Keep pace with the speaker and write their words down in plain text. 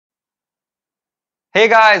Hey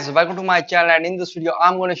guys, welcome to my channel, and in this video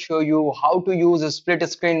I'm going to show you how to use a split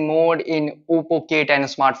screen mode in OPPO K10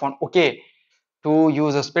 smartphone. Okay, to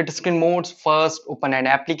use a split screen mode, first open an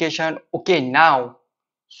application. Okay, now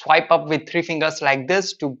swipe up with three fingers like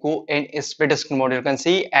this to go in a split screen mode, you can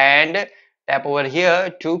see, and tap over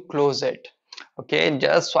here to close it. Okay,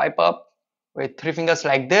 just swipe up with three fingers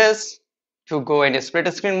like this to go in a split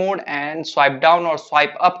screen mode, and swipe down or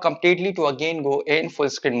swipe up completely to again go in full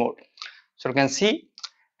screen mode. So you can see,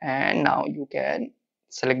 and now you can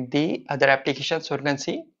select the other application. So you can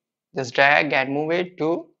see, just drag and move it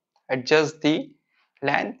to adjust the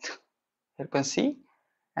length, you can see,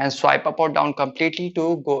 and swipe up or down completely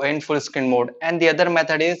to go in full screen mode. And the other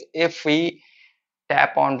method is, if we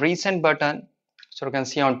tap on recent button, so you can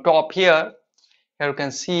see on top here you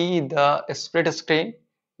can see the split screen.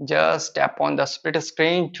 Just tap on the split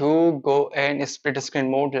screen to go in split screen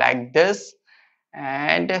mode like this,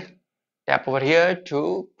 and tap over here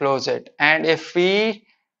to close it. And if we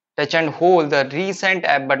touch and hold the recent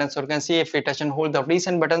app button, so you can see, if we touch and hold the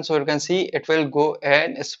recent button, so you can see it will go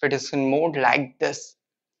in split screen mode like this,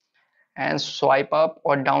 and swipe up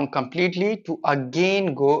or down completely to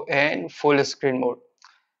again go in full screen mode.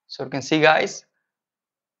 So you can see guys,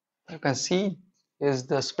 you can see is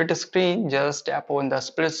the split screen. Just tap on the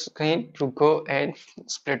split screen to go in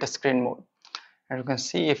split screen mode. And you can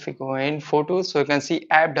see, if we go in photos, so you can see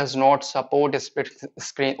app does not support a split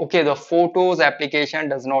screen. Okay, the photos application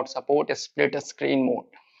does not support a split screen mode.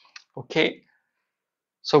 Okay,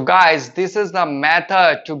 so guys, this is the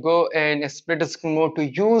method to go in split screen mode, to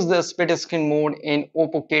use the split screen mode in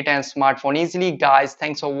OPPO K10 smartphone easily. Guys,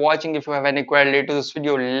 thanks for watching. If you have any query related to this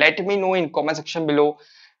video, let me know in comment section below.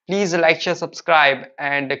 Please like, share, subscribe,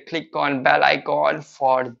 and click on bell icon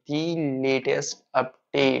for the latest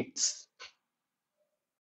updates.